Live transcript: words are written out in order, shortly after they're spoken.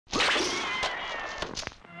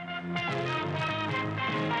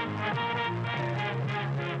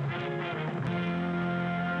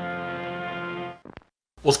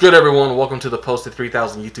What's good, everyone? Welcome to the Posted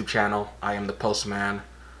 3000 YouTube channel. I am the Postman.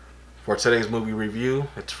 For today's movie review,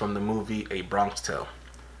 it's from the movie A Bronx Tale.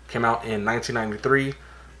 Came out in 1993,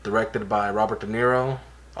 directed by Robert De Niro,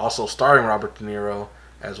 also starring Robert De Niro,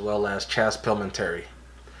 as well as Chaz Palminteri.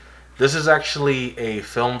 This is actually a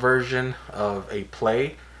film version of a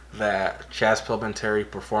play that Chaz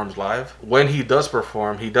Palminteri performs live. When he does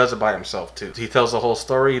perform, he does it by himself too. He tells the whole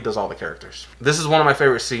story, he does all the characters. This is one of my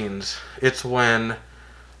favorite scenes. It's when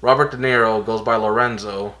Robert De Niro goes by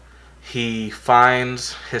Lorenzo. He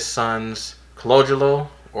finds his son's Colangelo,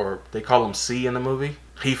 or they call him C in the movie.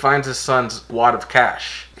 He finds his son's wad of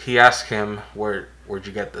cash. He asks him, where'd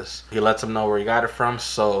you get this? He lets him know where he got it from,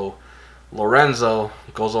 so Lorenzo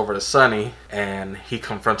goes over to Sonny and he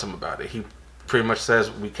confronts him about it. He pretty much says,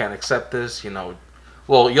 we can't accept this,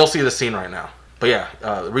 Well, you'll see the scene right now. But yeah,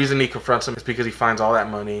 the reason he confronts him is because he finds all that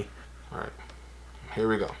money. Alright, here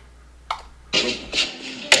we go.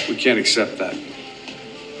 We can't accept that.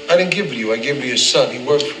 I didn't give it to you. I gave it to your son. He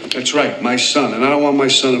worked for it. That's right, my son. And I don't want my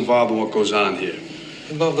son involved in what goes on here.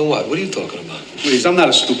 Involved in what? What are you talking about? Please, I'm not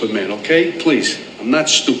a stupid man, okay? Please, I'm not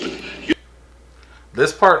stupid.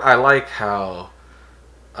 This part, I like how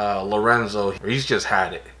Lorenzo, he's just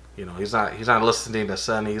had it. He's not listening to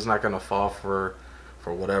Sonny. He's not gonna fall for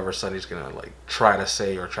whatever Sonny's gonna try to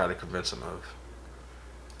say or try to convince him of.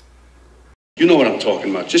 You know what I'm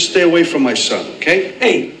talking about. Just stay away from my son, okay?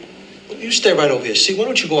 Hey, you stay right over here. See, why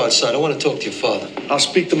don't you go outside? I want to talk to your father. I'll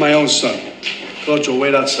speak to my own son. Coach, will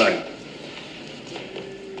wait outside.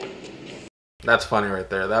 That's funny right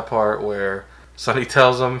there. That part where Sonny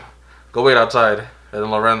tells him, go wait outside. And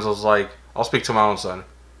then Lorenzo's like, I'll speak to my own son.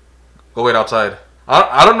 Go wait outside.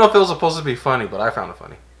 I don't know if it was supposed to be funny, but I found it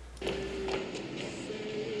funny.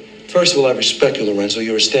 First of all, I respect you, Lorenzo.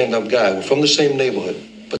 You're a stand-up guy. We're from the same neighborhood.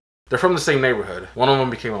 They're from the same neighborhood. One of them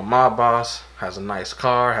became a mob boss, has a nice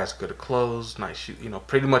car, has good clothes, nice shoes,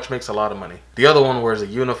 pretty much makes a lot of money. The other one wears a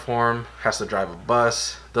uniform, has to drive a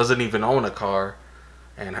bus, doesn't even own a car,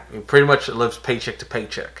 and pretty much lives paycheck to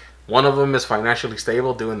paycheck. One of them is financially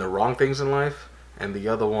stable, doing the wrong things in life, and the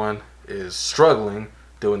other one is struggling,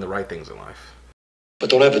 doing the right things in life.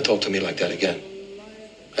 But don't ever talk to me like that again.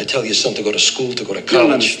 I tell your son to go to school, to go to college. You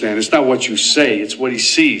don't understand. It's not what you say. It's what he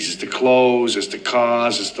sees. It's the clothes, it's the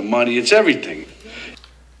cars, it's the money, it's everything.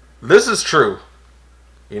 This is true.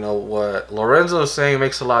 What Lorenzo is saying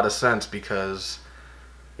makes a lot of sense because,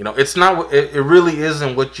 it's not. It really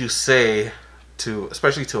isn't what you say to,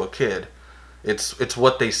 especially to a kid. It's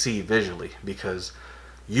what they see visually, because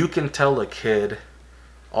you can tell a kid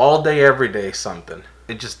all day, every day something.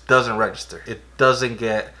 It just doesn't register. It doesn't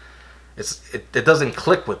get. It doesn't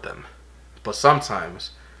click with them. But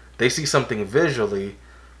sometimes they see something visually.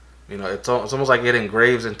 It's almost like it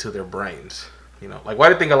engraves into their brains. Why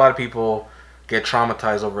do you think a lot of people get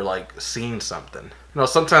traumatized over seeing something?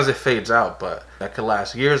 Sometimes it fades out, but that could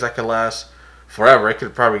last years. That could last forever. It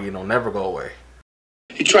could probably never go away.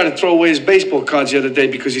 He tried to throw away his baseball cards the other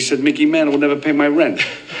day because he said Mickey Mantle will never pay my rent.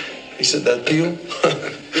 He said that to you?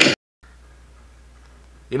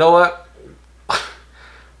 You know what?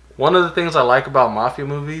 One of the things I like about mafia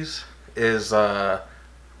movies is a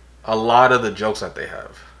lot of the jokes that they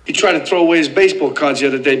have. He tried to throw away his baseball cards the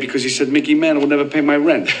other day because he said Mickey Mantle will never pay my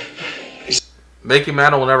rent. Mickey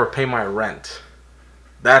Mantle will never pay my rent.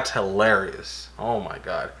 That's hilarious. Oh my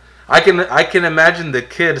god. I can imagine the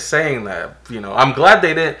kid saying that. I'm glad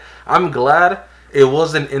they didn't. I'm glad it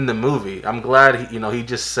wasn't in the movie. I'm glad he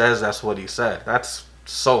just says that's what he said. That's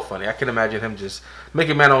so funny. I can imagine him just,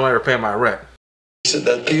 Mickey Mantle will never pay my rent. He said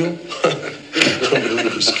that to you?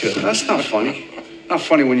 That's not funny. Not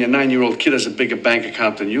funny when your 9-year-old kid has a bigger bank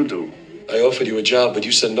account than you do. I offered you a job, but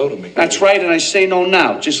you said no to me. That's right, and I say no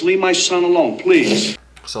now. Just leave my son alone, please.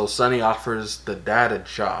 So Sonny offers the dad a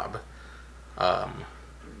job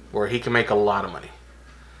where he can make a lot of money.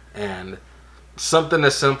 And something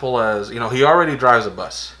as simple as, he already drives a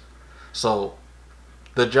bus. So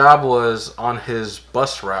the job was on his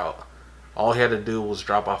bus route. All he had to do was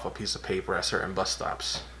drop off a piece of paper at certain bus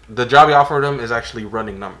stops. The job he offered him is actually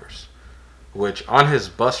running numbers, which on his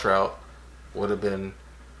bus route would have been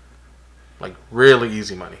really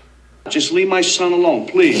easy money. Just leave my son alone,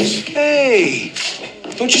 please. Hey,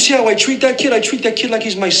 don't you see how I treat that kid? I treat that kid like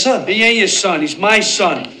he's my son. He ain't your son. He's my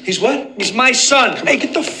son. He's what? He's my son. Hey,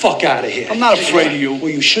 get the fuck out of here. I'm not afraid of you. Well,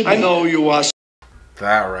 you should be. I know who you are.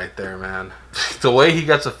 That right there, man. The way he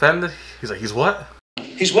gets offended, he's like, he's what?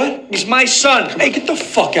 He's what? He's my son. Hey, get the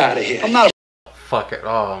fuck out of here. I'm not. Fuck it.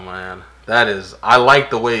 Oh man, that is. I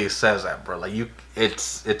like the way he says that, bro.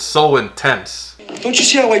 It's so intense. Don't you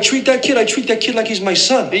see how I treat that kid? I treat that kid like he's my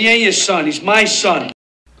son. He ain't your son. He's my son.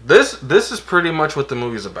 This is pretty much what the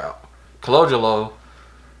movie's about. Colangelo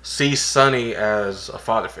sees Sonny as a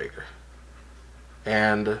father figure,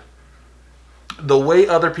 and the way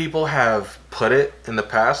other people have put it in the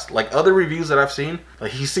past, like other reviews that I've seen,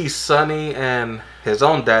 like he sees Sonny and his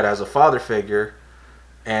own dad as a father figure,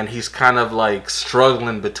 and he's kind of like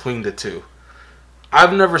struggling between the two.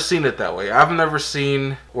 I've never seen it that way. I've never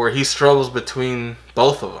seen where he struggles between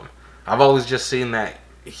both of them. I've always just seen that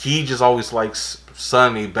he just always likes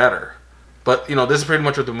Sonny better. But, you know, this is pretty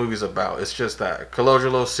much what the movie's about. It's just that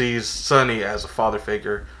Colangelo sees Sonny as a father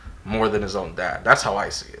figure more than his own dad. That's how I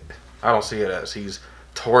see it. I don't see it as he's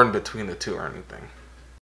torn between the two or anything.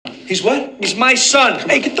 He's what? He's my son.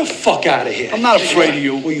 Hey, get the fuck out of here. I'm not afraid of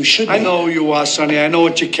you. Well, you should be. I know who you are, Sonny. I know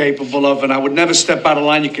what you're capable of, and I would never step out of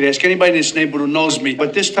line. You could ask anybody in this neighborhood who knows me.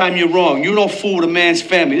 But this time you're wrong. You don't fool with a man's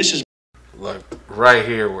family. This is... Look, right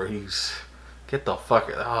here where he's... Get the fuck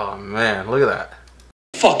out. Oh, man. Look at that.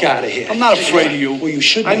 Fuck out of here. I'm not afraid of you. Well, you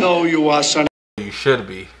should be. I know who you are, Sonny. You should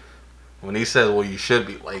be. When he says, well, you should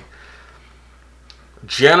be, like...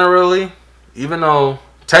 Generally, even though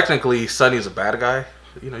technically Sonny's a bad guy,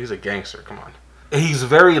 you know, he's a gangster, come on. He's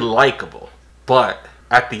very likable, but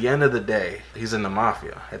at the end of the day, he's in the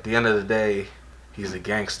mafia. At the end of the day, he's a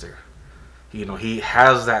gangster. You know, he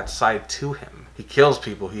has that side to him. He kills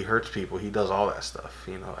people, he hurts people, he does all that stuff,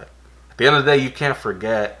 you know. At the end of the day, you can't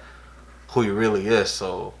forget who he really is,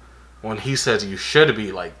 so when he says you should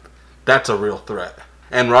be, like, that's a real threat.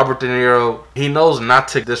 And Robert De Niro, he knows not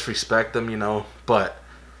to disrespect him, you know, but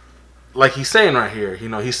like he's saying right here, you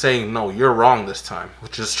know, he's saying, no, you're wrong this time,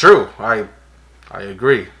 which is true. I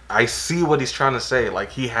agree. I see what he's trying to say. Like,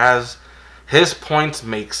 he has, his points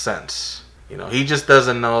make sense. You know, he just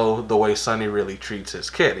doesn't know the way Sonny really treats his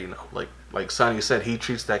kid, you know. Like Sonny said, he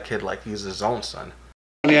treats that kid like he's his own son.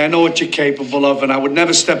 I know what you're capable of, and I would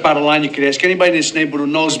never step out of line. You could ask anybody in this neighborhood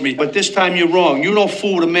who knows me. But this time you're wrong. You don't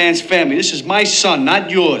fool with a man's family. This is my son,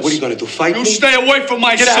 not yours. What are you going to do, fight me? You stay away from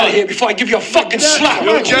my son. Get out of here before I give you a fucking slap.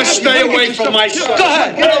 You just stay away from my son. Go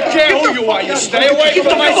ahead. I don't care who you are. You stay away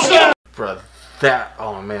from my son. Bruh, that,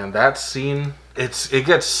 oh man, that scene, it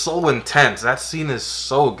gets so intense. That scene is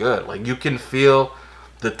so good. Like, you can feel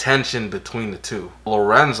the tension between the two.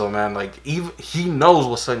 Lorenzo, man, like, he knows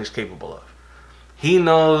what Sonny's capable of. He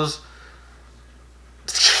knows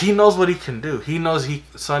what he can do. He knows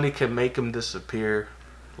Sonny can make him disappear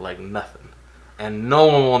like nothing. And no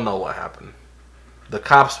one will know what happened. The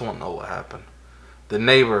cops won't know what happened. The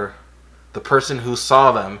neighbor, the person who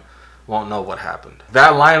saw them, won't know what happened.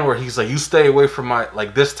 That line where he's like, you stay away from my,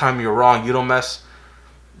 like, this time you're wrong, you don't mess.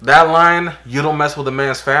 That line, you don't mess with a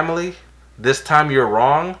man's family, this time you're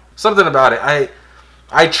wrong. Something about it.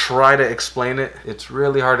 I try to explain it. It's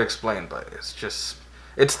really hard to explain, but it's just,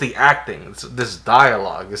 it's the acting. It's this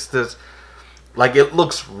dialogue. It's this, like, it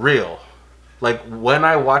looks real. Like, when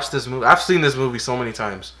I watch this movie, I've seen this movie so many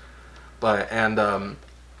times, but, and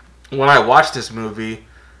when I watch this movie,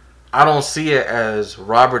 I don't see it as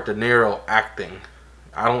Robert De Niro acting.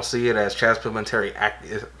 I don't see it as Chaz Pimenteri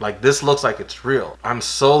acting. Like, this looks like it's real. I'm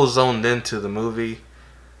so zoned into the movie,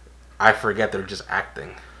 I forget they're just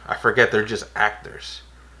acting. I forget they're just actors.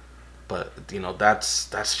 But, you know, that's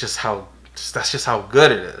just how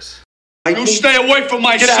good it is. You stay away from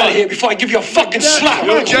my son. Get out of here before I give you a fucking slap.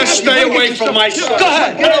 You just stay away from my son. Go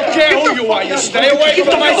ahead. I don't care who you are. You stay away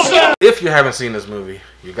from my son. If you haven't seen this movie,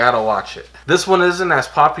 you gotta watch it. This one isn't as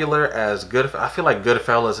popular as Goodfellas. I feel like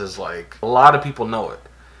Goodfellas is like, a lot of people know it.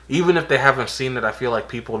 Even if they haven't seen it, I feel like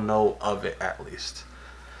people know of it at least.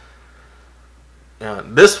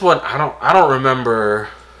 This one, I don't remember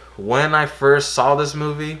when I first saw this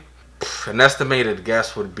movie. An estimated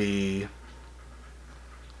guess would be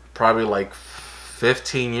probably like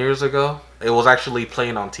 15 years ago. It was actually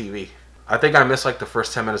playing on TV. I think I missed like the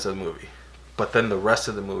first 10 minutes of the movie. But then the rest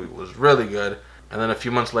of the movie was really good. And then a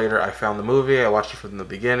few months later, I found the movie. I watched it from the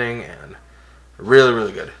beginning and really,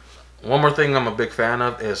 really good. One more thing I'm a big fan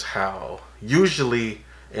of is how usually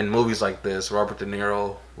in movies like this, Robert De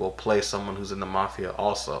Niro will play someone who's in the mafia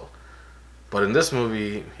also. But in this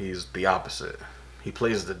movie, he's the opposite. He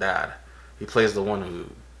plays the dad. He plays the one who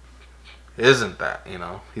isn't that, you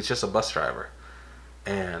know. He's just a bus driver.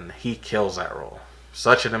 And he kills that role.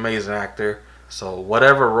 Such an amazing actor. So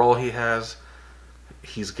whatever role he has,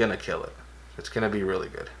 he's gonna kill it. It's gonna be really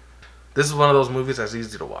good. This is one of those movies that's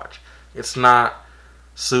easy to watch. It's not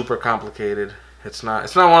super complicated. It's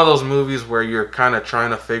not one of those movies where you're kind of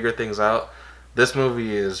trying to figure things out. This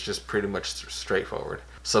movie is just pretty much straightforward.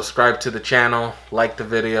 Subscribe to the channel, like the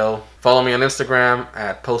video, follow me on Instagram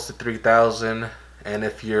at posted3000, and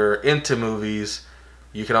if you're into movies,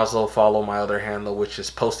 you can also follow my other handle, which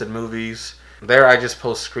is posted movies. There, I just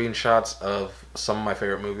post screenshots of some of my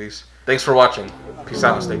favorite movies. Thanks for watching. Peace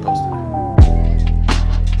out and stay posted.